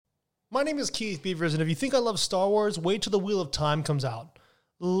My name is Keith Beavers, and if you think I love Star Wars, wait till the Wheel of Time comes out.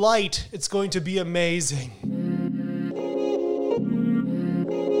 Light, it's going to be amazing.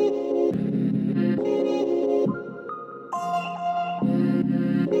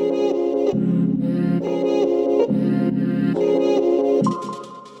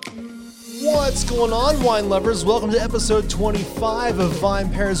 What's going on, wine lovers? Welcome to episode 25 of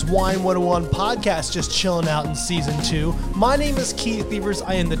VinePair's Wine 101 podcast, just chilling out in season 2. My name is Keith Beavers.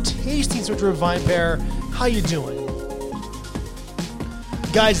 I am the tasting switcher of VinePair. How you doing?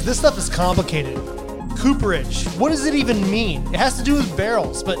 Guys, this stuff is complicated. Cooperage. What does it even mean? It has to do with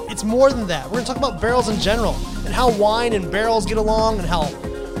barrels, but it's more than that. We're going to talk about barrels in general and how wine and barrels get along and how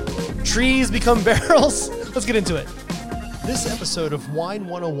trees become barrels. Let's get into it. This episode of Wine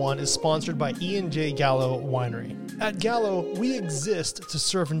 101 is sponsored by E&J Gallo Winery. At Gallo, we exist to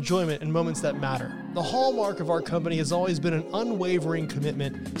serve enjoyment in moments that matter. The hallmark of our company has always been an unwavering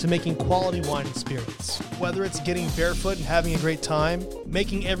commitment to making quality wine and spirits. Whether it's getting barefoot and having a great time,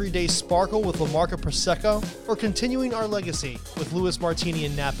 making every day sparkle with La Marca Prosecco, or continuing our legacy with Lewis Martini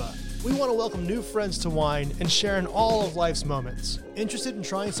and Napa, we want to welcome new friends to wine and share in all of life's moments. Interested in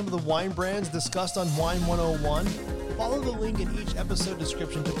trying some of the wine brands discussed on Wine 101? Follow the link in each episode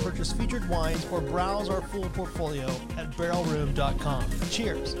description to purchase featured wines or browse our full portfolio at barrelroom.com.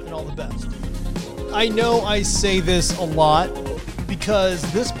 Cheers and all the best. I know I say this a lot because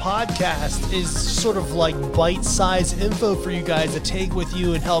this podcast is sort of like bite-sized info for you guys to take with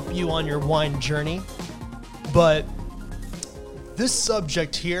you and help you on your wine journey. But this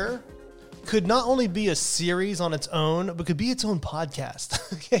subject here could not only be a series on its own, but could be its own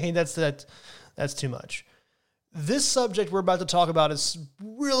podcast. Okay, that's too much. This subject we're about to talk about is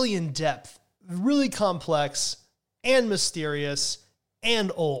really in depth, really complex, and mysterious,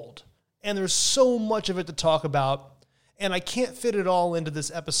 and old. And there's so much of it to talk about, and I can't fit it all into this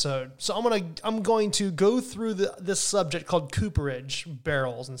episode. So I'm going to go through this subject called cooperage,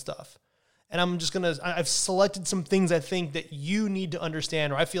 barrels and stuff. And I've selected some things I think that you need to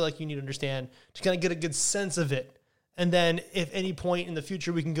understand, or I feel like you need to understand, to kind of get a good sense of it. And then if any point in the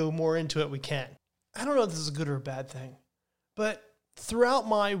future we can go more into it, we can. I don't know if this is a good or a bad thing, but throughout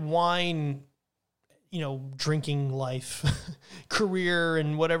my wine, drinking life, career,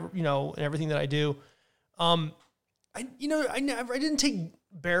 and whatever, and everything that I do, I didn't take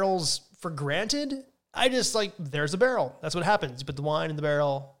barrels for granted. I just there's a barrel. That's what happens. You put the wine in the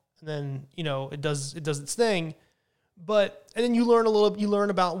barrel, and then it does its thing. And then you learn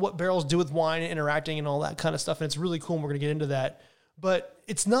about what barrels do with wine and interacting and all that kind of stuff, and it's really cool. And we're gonna get into that. But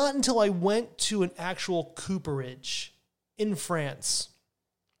it's not until I went to an actual cooperage in France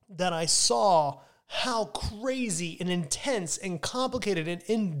that I saw how crazy and intense and complicated and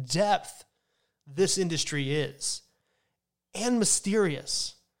in-depth this industry is, and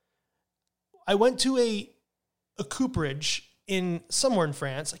mysterious. I went to a cooperage somewhere in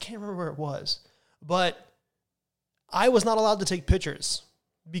France. I can't remember where it was, but I was not allowed to take pictures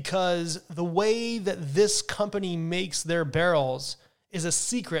because the way that this company makes their barrels is a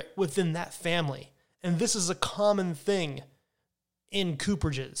secret within that family. And this is a common thing in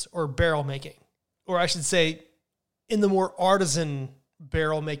cooperages or barrel making, or I should say in the more artisan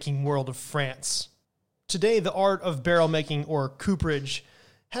barrel making world of France. Today, the art of barrel making or cooperage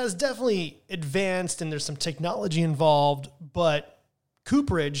has definitely advanced and there's some technology involved, but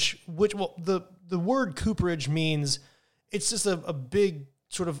cooperage, the word cooperage means it's just a big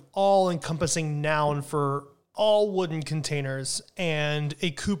sort of all-encompassing noun for all wooden containers, and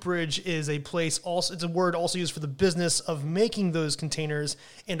a cooperage is a place also, it's a word also used for the business of making those containers,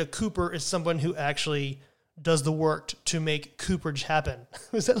 and a cooper is someone who actually does the work to make cooperage happen.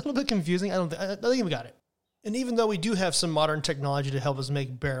 Was that a little bit confusing? I think we got it. And even though we do have some modern technology to help us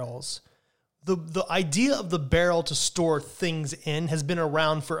make barrels, the idea of the barrel to store things in has been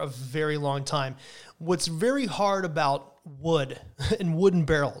around for a very long time. What's very hard about wood and wooden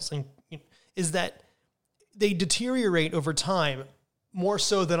barrels is that they deteriorate over time more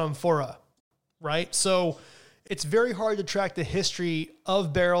so than amphora, right? So it's very hard to track the history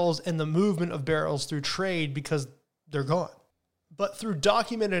of barrels and the movement of barrels through trade because they're gone. But through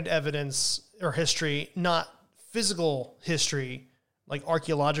documented evidence or history, not physical history, like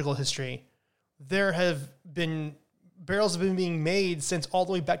archaeological history, barrels have been being made since all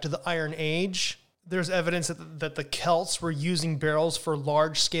the way back to the Iron Age. There's evidence that the Celts were using barrels for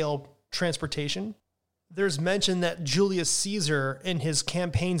large-scale transportation. There's mention that Julius Caesar, in his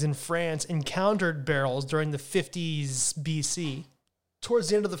campaigns in France, encountered barrels during the 50s BC. Towards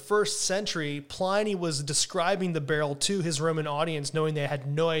the end of the 1st century, Pliny was describing the barrel to his Roman audience, knowing they had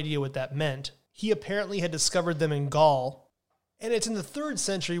no idea what that meant. He apparently had discovered them in Gaul, And it's in the 3rd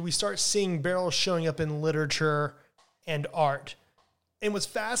century we start seeing barrels showing up in literature and art. And what's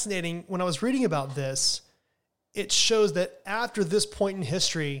fascinating, when I was reading about this, it shows that after this point in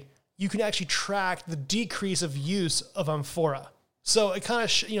history, you can actually track the decrease of use of amphora. So it kind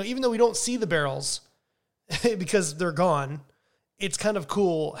of, even though we don't see the barrels because they're gone, it's kind of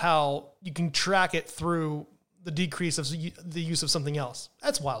cool how you can track it through the decrease of the use of something else.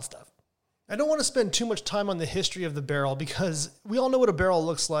 That's wild stuff. I don't want to spend too much time on the history of the barrel because we all know what a barrel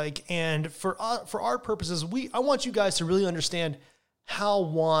looks like. And for our purposes, I want you guys to really understand how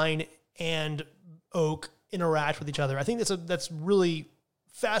wine and oak interact with each other. I think that's really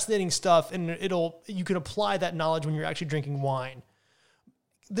fascinating stuff, and you can apply that knowledge when you're actually drinking wine.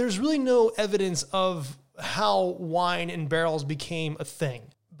 There's really no evidence of how wine and barrels became a thing.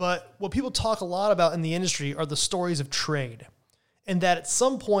 But what people talk a lot about in the industry are the stories of trade. And that at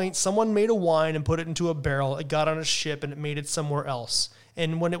some point, someone made a wine and put it into a barrel, it got on a ship, and it made it somewhere else.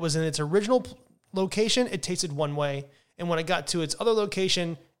 And when it was in its original location, it tasted one way. And when it got to its other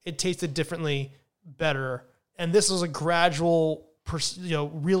location, it tasted differently, better. And this was a gradual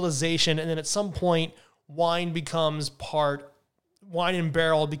realization. And then at some point, wine and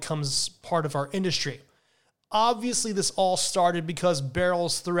barrel becomes part of our industry. Obviously, this all started because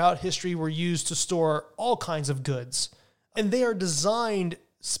barrels throughout history were used to store all kinds of goods. And they are designed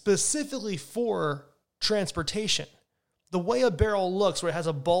specifically for transportation. The way a barrel looks, where it has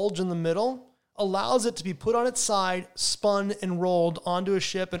a bulge in the middle, allows it to be put on its side, spun and rolled onto a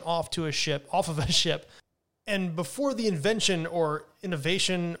ship and off of a ship. And before the invention or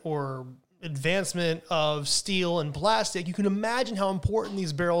innovation or advancement of steel and plastic, you can imagine how important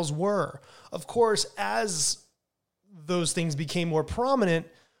these barrels were. Of course, as those things became more prominent,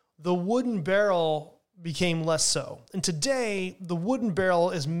 the wooden barrel became less so. And today, the wooden barrel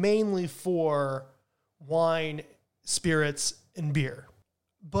is mainly for wine, spirits, and beer.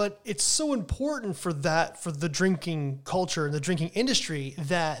 But it's so important for the drinking culture and the drinking industry,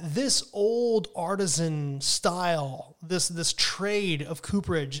 that this old artisan style, this trade of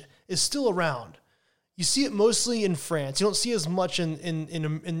cooperage is still around. You see it mostly in France. You don't see as much in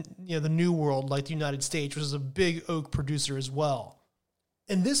the New World, like the United States, which is a big oak producer as well.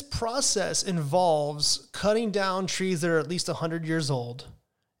 And this process involves cutting down trees that are at least 100 years old,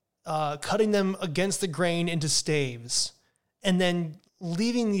 cutting them against the grain into staves, and then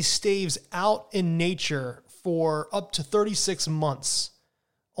leaving these staves out in nature for up to 36 months,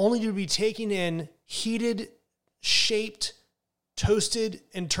 only to be taken in, heated, shaped, toasted,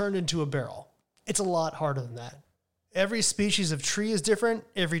 and turned into a barrel. It's a lot harder than that. Every species of tree is different.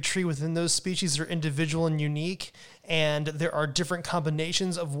 Every tree within those species are individual and unique, and there are different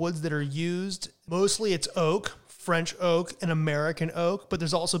combinations of woods that are used. Mostly it's oak, French oak, and American oak, but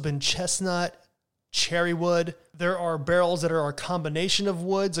there's also been chestnut, cherry wood. There are barrels that are a combination of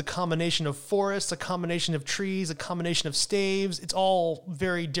woods, a combination of forests, a combination of trees, a combination of staves. It's all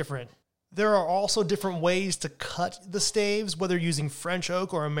very different. There are also different ways to cut the staves, whether using French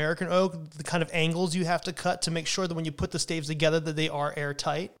oak or American oak, the kind of angles you have to cut to make sure that when you put the staves together that they are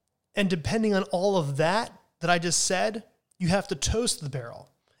airtight. And depending on all of that I just said, you have to toast the barrel.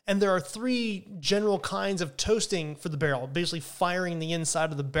 And there are 3 general kinds of toasting for the barrel, basically firing the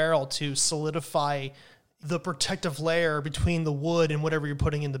inside of the barrel to solidify the protective layer between the wood and whatever you're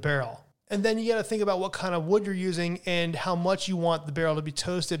putting in the barrel. And then you got to think about what kind of wood you're using and how much you want the barrel to be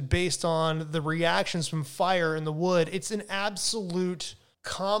toasted based on the reactions from fire in the wood. It's an absolute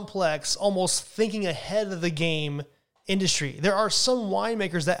complex, almost thinking ahead of the game industry. There are some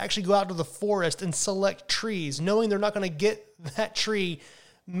winemakers that actually go out to the forest and select trees, knowing they're not going to get that tree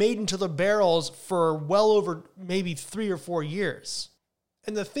made into the barrels for well over maybe 3 or 4 years.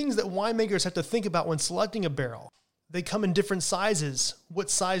 And the things that winemakers have to think about when selecting a barrel, they come in different sizes. What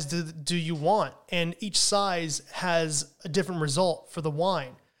size do you want? And each size has a different result for the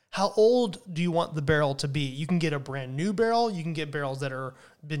wine. How old do you want the barrel to be? You can get a brand new barrel. You can get barrels that are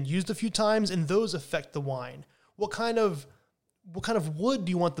been used a few times, and those affect the wine. What kind of wood do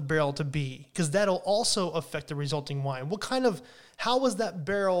you want the barrel to be? Because that'll also affect the resulting wine. How was that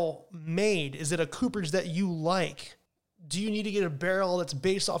barrel made? Is it a cooperage that you like? Do you need to get a barrel that's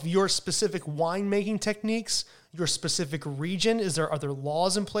based off your specific winemaking techniques, your specific region? Are there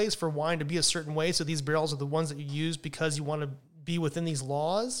laws in place for wine to be a certain way, so these barrels are the ones that you use because you want to be within these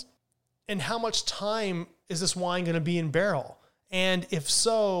laws? And how much time is this wine going to be in barrel? And if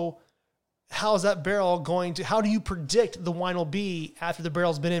so, how is that barrel how do you predict the wine will be after the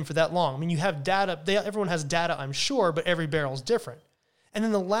barrel's been in for that long? I mean, you have data, everyone has data, I'm sure, but every barrel's different. And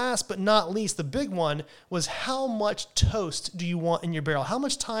then the last but not least, the big one, was how much toast do you want in your barrel? How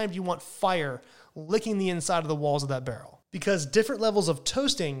much time do you want fire licking the inside of the walls of that barrel? because different levels of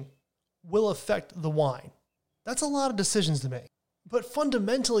toasting will affect the wine. That's a lot of decisions to make. But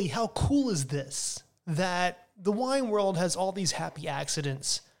fundamentally, how cool is this? That the wine world has all these happy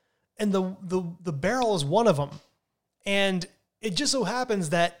accidents, and the barrel is one of them. And it just so happens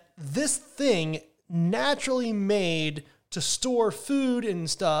that this thing naturally made to store food and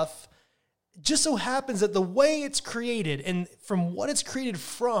stuff just so happens that the way it's created and from what it's created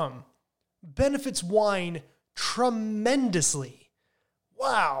from benefits wine tremendously.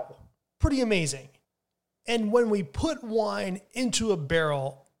 Wow, pretty amazing. And when we put wine into a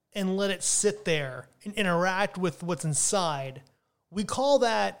barrel and let it sit there and interact with what's inside, we call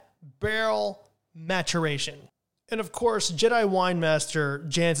that barrel maturation. And of course, Jedi wine master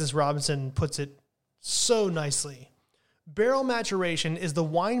Jancis Robinson puts it so nicely. Barrel maturation is the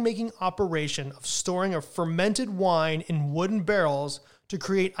winemaking operation of storing a fermented wine in wooden barrels to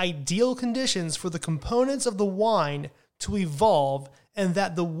create ideal conditions for the components of the wine to evolve and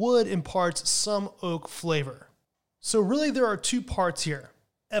that the wood imparts some oak flavor. So really there are two parts here,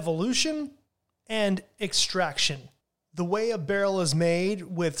 evolution and extraction. The way a barrel is made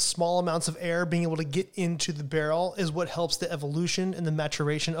with small amounts of air being able to get into the barrel is what helps the evolution and the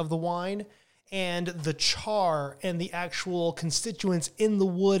maturation of the wine. And the char and the actual constituents in the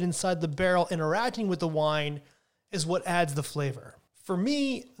wood inside the barrel interacting with the wine is what adds the flavor. For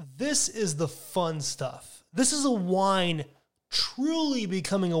me, this is the fun stuff. This is a wine truly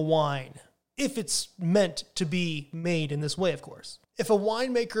becoming a wine, if it's meant to be made in this way, of course. If a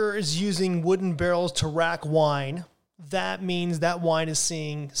winemaker is using wooden barrels to rack wine, that means that wine is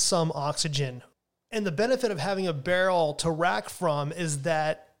seeing some oxygen. And the benefit of having a barrel to rack from is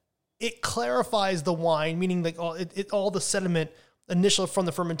that it clarifies the wine, meaning like all the sediment initial from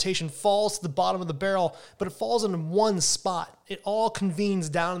the fermentation falls to the bottom of the barrel, but it falls in one spot. It all convenes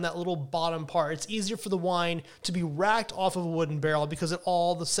down in that little bottom part. It's easier for the wine to be racked off of a wooden barrel because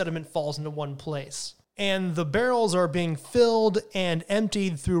all the sediment falls into one place. And the barrels are being filled and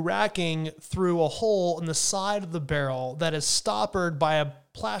emptied through racking through a hole in the side of the barrel that is stoppered by a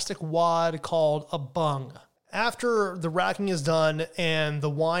plastic wad called a bung. After the racking is done and the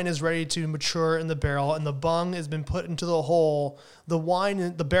wine is ready to mature in the barrel and the bung has been put into the hole,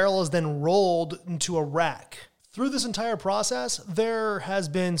 the barrel is then rolled into a rack. Through this entire process, there has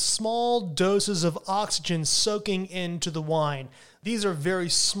been small doses of oxygen soaking into the wine. These are very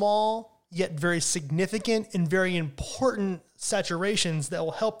small, yet very significant and very important saturations that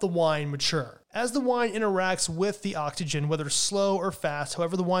will help the wine mature. As the wine interacts with the oxygen, whether slow or fast,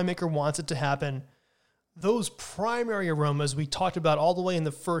 however the winemaker wants it to happen, those primary aromas we talked about all the way in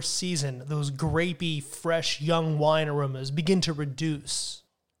the first season, those grapey, fresh, young wine aromas, begin to reduce.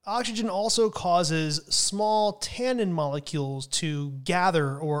 Oxygen also causes small tannin molecules to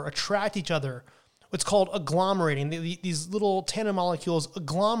gather or attract each other. What's called agglomerating. These little tannin molecules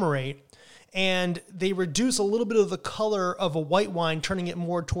agglomerate and they reduce a little bit of the color of a white wine, turning it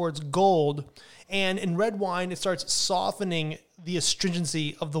more towards gold. And in red wine, it starts softening the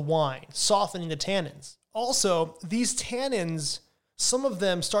astringency of the wine, softening the tannins. Also, these tannins, some of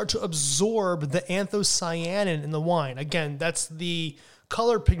them start to absorb the anthocyanin in the wine. Again, that's the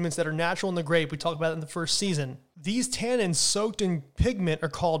color pigments that are natural in the grape. We talked about it in the first season. These tannins soaked in pigment are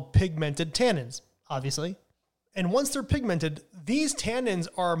called pigmented tannins, obviously. And once they're pigmented, these tannins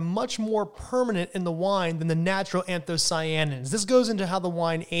are much more permanent in the wine than the natural anthocyanins. This goes into how the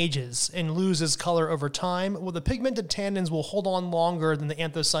wine ages and loses color over time. Well, the pigmented tannins will hold on longer than the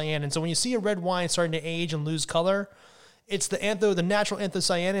anthocyanins. So when you see a red wine starting to age and lose color, it's the natural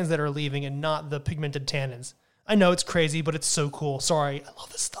anthocyanins that are leaving and not the pigmented tannins. I know it's crazy, but it's so cool. Sorry, I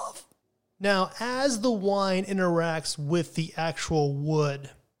love this stuff. Now, as the wine interacts with the actual wood,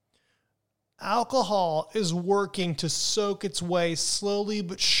 alcohol is working to soak its way slowly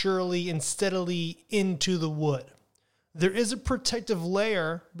but surely and steadily into the wood. There is a protective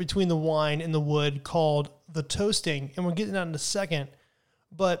layer between the wine and the wood called the toasting, and we'll get into that in a second.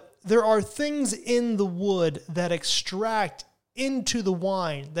 But there are things in the wood that extract into the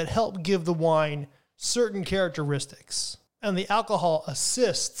wine that help give the wine certain characteristics, and the alcohol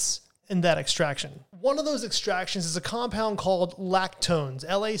assists in that extraction. One of those extractions is a compound called lactones,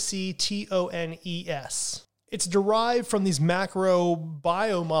 Lactones. It's derived from these macro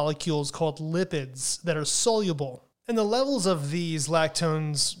biomolecules called lipids that are soluble. And the levels of these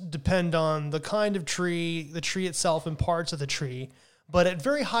lactones depend on the kind of tree, the tree itself, and parts of the tree. But at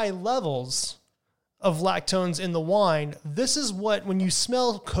very high levels of lactones in the wine, this is what, when you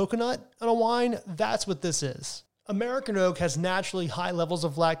smell coconut in a wine, that's what this is. American oak has naturally high levels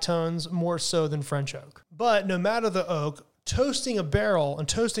of lactones, more so than French oak. But no matter the oak, toasting a barrel and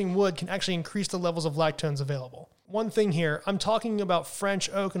toasting wood can actually increase the levels of lactones available. one thing here. I'm talking about French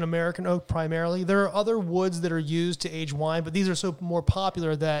oak and American oak primarily. There are other woods that are used to age wine, but these are so more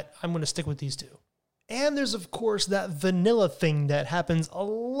popular that I'm going to stick with these two. And there's, of course, that vanilla thing that happens a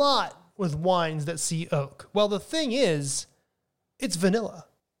lot with wines that see oak. Well, the thing is, it's vanilla.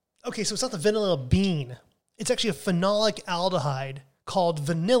 Okay, so it's not the vanilla bean. It's actually a phenolic aldehyde called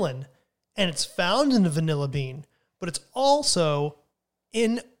vanillin, and it's found in the vanilla bean, but it's also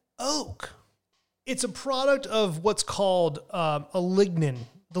in oak. It's a product of what's called a lignin.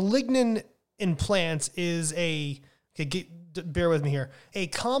 The lignin in plants is bear with me here, a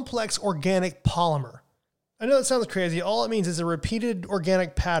complex organic polymer. I know that sounds crazy. All it means is a repeated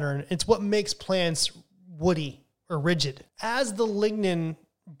organic pattern. It's what makes plants woody or rigid. As the lignin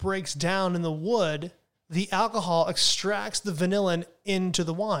breaks down in the wood, the alcohol extracts the vanillin into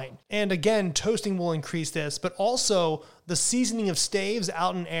the wine. And again, toasting will increase this, but also the seasoning of staves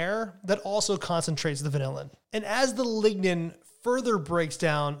out in air, that also concentrates the vanillin. And as the lignin further breaks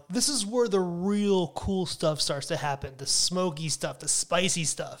down, this is where the real cool stuff starts to happen. The smoky stuff, the spicy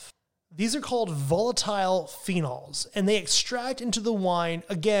stuff. These are called volatile phenols, and they extract into the wine,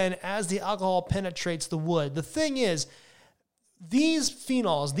 again, as the alcohol penetrates the wood. The thing is, these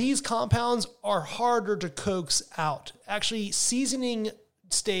phenols, these compounds are harder to coax out. Actually, seasoning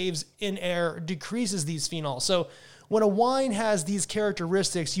staves in air decreases these phenols. So when a wine has these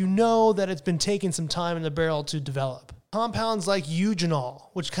characteristics, you know that it's been taking some time in the barrel to develop. Compounds like eugenol,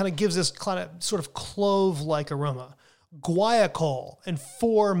 which kind of gives this kind of sort of clove-like aroma. Guaiacol and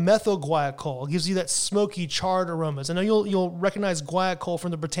 4-methylguaiacol gives you that smoky, charred aromas. I know you'll recognize guaiacol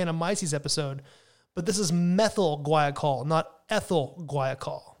from the Brettanomyces episode, but this is methyl guaiacol, not ethyl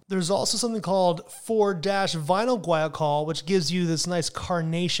guaiacol. There's also something called 4-vinyl guaiacol, which gives you this nice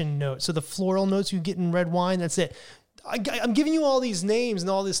carnation note. So the floral notes you get in red wine, that's it. I'm giving you all these names and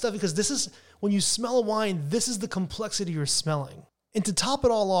all this stuff because this is, when you smell a wine, this is the complexity you're smelling. And to top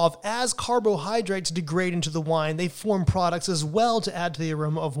it all off, as carbohydrates degrade into the wine, they form products as well to add to the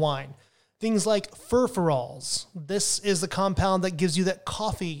aroma of wine. Things like furfurols. This is the compound that gives you that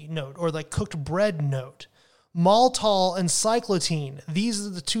coffee note or like cooked bread note. Maltol and cyclotine. These are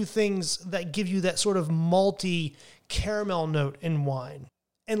the two things that give you that sort of malty caramel note in wine.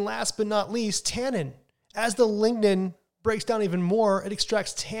 And last but not least, tannin. As the lignin breaks down even more, it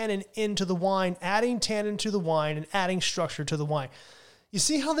extracts tannin into the wine, adding tannin to the wine and adding structure to the wine. You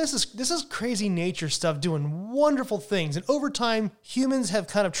see how this is crazy nature stuff doing wonderful things. And over time, humans have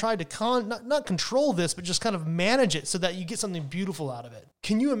kind of tried to not control this, but just kind of manage it so that you get something beautiful out of it.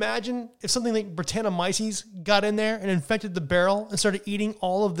 Can you imagine if something like Brettanomyces got in there and infected the barrel and started eating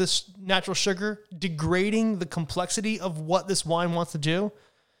all of this natural sugar, degrading the complexity of what this wine wants to do?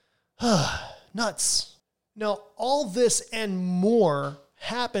 Nuts. Now, all this and more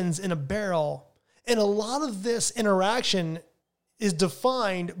happens in a barrel, and a lot of this interaction is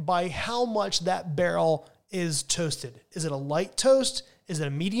defined by how much that barrel is toasted. Is it a light toast? Is it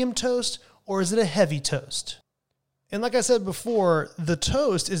a medium toast? Or is it a heavy toast? And like I said before, the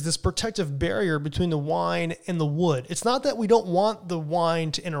toast is this protective barrier between the wine and the wood. It's not that we don't want the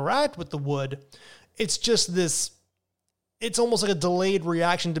wine to interact with the wood. It's just this, it's almost like a delayed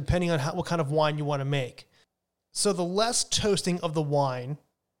reaction depending on what kind of wine you want to make. So the less toasting of the wine,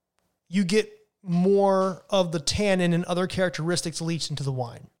 you get more of the tannin and other characteristics leached into the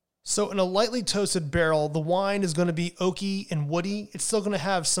wine. So in a lightly toasted barrel, the wine is going to be oaky and woody. It's still going to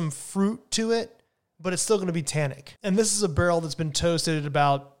have some fruit to it, but it's still going to be tannic. And this is a barrel that's been toasted at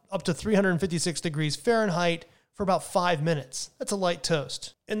about up to 356 degrees Fahrenheit for about 5 minutes. That's a light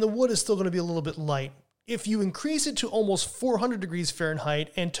toast. And the wood is still going to be a little bit light. If you increase it to almost 400 degrees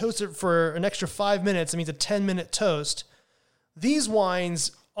Fahrenheit and toast it for an extra 5 minutes, it means a 10-minute toast. These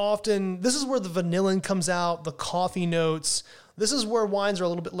wines often, this is where the vanillin comes out, the coffee notes. This is where wines are a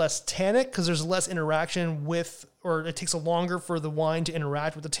little bit less tannic because there's less interaction with, or it takes longer for the wine to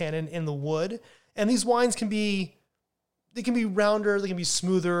interact with the tannin in the wood. And these wines can be rounder, they can be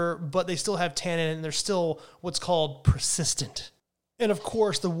smoother, but they still have tannin and they're still what's called persistent. And of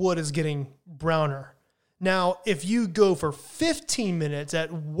course, the wood is getting browner. Now, if you go for 15 minutes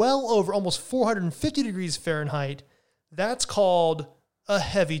at well over almost 450 degrees Fahrenheit, that's called a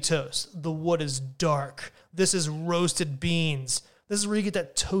heavy toast. The wood is dark. This is roasted beans. This is where you get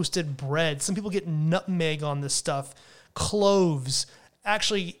that toasted bread. Some people get nutmeg on this stuff, cloves.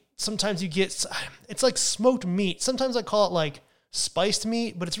 Actually, sometimes you get, it's like smoked meat. Sometimes I call it like spiced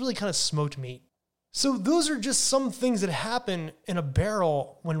meat, but it's really kind of smoked meat. So those are just some things that happen in a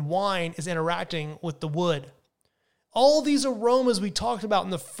barrel when wine is interacting with the wood. All these aromas we talked about in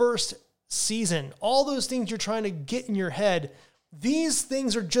the first season, all those things you're trying to get in your head, these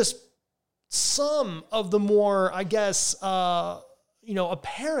things are just some of the more, I guess,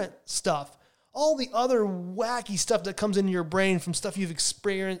 apparent stuff. All the other wacky stuff that comes into your brain from stuff you've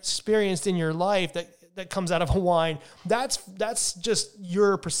experienced in your life that comes out of a wine, that's just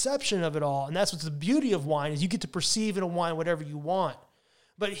your perception of it all. And that's what's the beauty of wine, is you get to perceive in a wine whatever you want.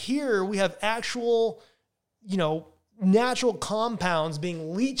 But here we have actual, natural compounds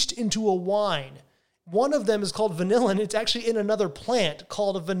being leached into a wine. One of them is called vanillin. It's actually in another plant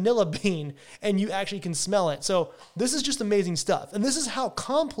called a vanilla bean, and you actually can smell it. So this is just amazing stuff. And this is how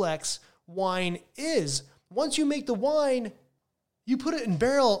complex wine is. Once you make the wine, you put it in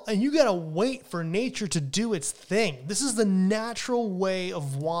barrel and you got to wait for nature to do its thing. This is the natural way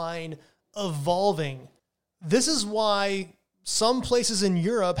of wine evolving. This is why some places in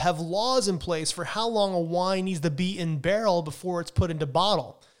Europe have laws in place for how long a wine needs to be in barrel before it's put into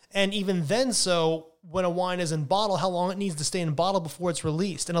bottle. And even then, so when a wine is in bottle, how long it needs to stay in bottle before it's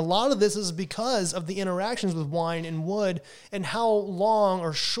released. And a lot of this is because of the interactions with wine and wood and how long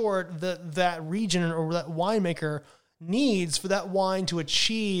or short that region or that winemaker needs for that wine to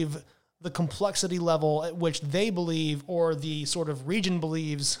achieve the complexity level at which they believe, or the sort of region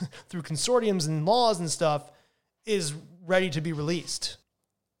believes through consortiums and laws and stuff, is ready to be released.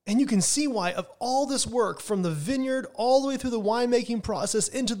 And you can see why, of all this work from the vineyard all the way through the winemaking process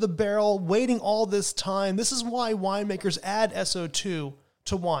into the barrel, waiting all this time, this is why winemakers add SO2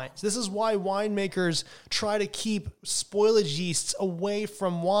 to wines. This is why winemakers try to keep spoilage yeasts away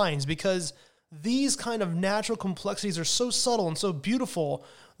from wines, because these kind of natural complexities are so subtle and so beautiful.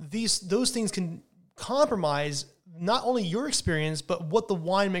 Those things can compromise not only your experience, but what the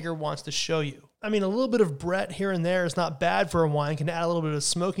winemaker wants to show you. I mean, a little bit of Brett here and there is not bad for a wine, can add a little bit of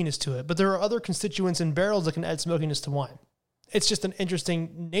smokiness to it, but there are other constituents in barrels that can add smokiness to wine. It's just an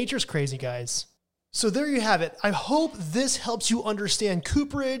interesting, nature's crazy, guys. So there you have it. I hope this helps you understand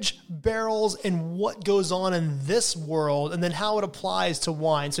cooperage, barrels, and what goes on in this world, and then how it applies to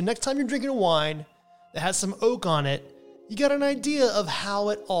wine. So next time you're drinking a wine that has some oak on it, you got an idea of how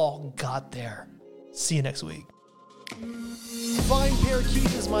it all got there. See you next week. VinePair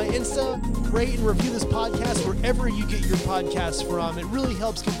Keith is my Insta. Rate and review this podcast wherever you get your podcasts from. It really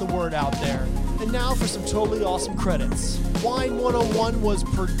helps get the word out there. And now for some totally awesome credits. Wine 101 was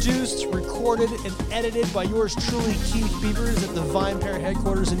produced, recorded, and edited by yours truly, Keith Beavers, at the VinePair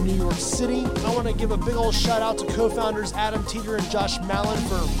headquarters in New York City. I want to give a big old shout out to co-founders Adam Teeter and Josh Mallon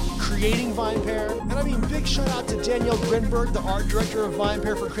for creating VinePair. And I mean, big shout out to Danielle Grinberg, the art director of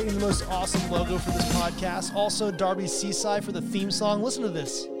VinePair, for creating the most awesome logo for this podcast. Also, Darby Seaside for the theme song. Listen to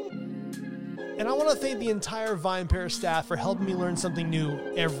this. And I want to thank the entire VinePair staff for helping me learn something new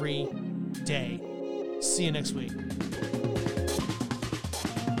every day. See you next week.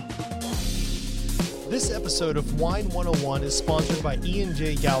 This episode of Wine 101 is sponsored by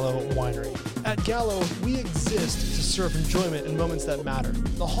E&J Gallo Winery. At Gallo, we exist to serve enjoyment in moments that matter.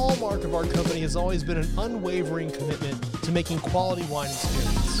 The hallmark of our company has always been an unwavering commitment to making quality wine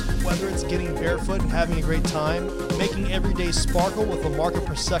experience. Whether it's getting barefoot and having a great time, making every day sparkle with La Marca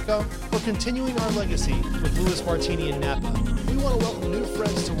Prosecco, or continuing our legacy with Louis Martini and Napa, we want to welcome new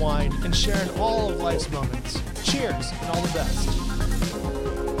friends to wine and share in all of life's moments. Cheers and all the best.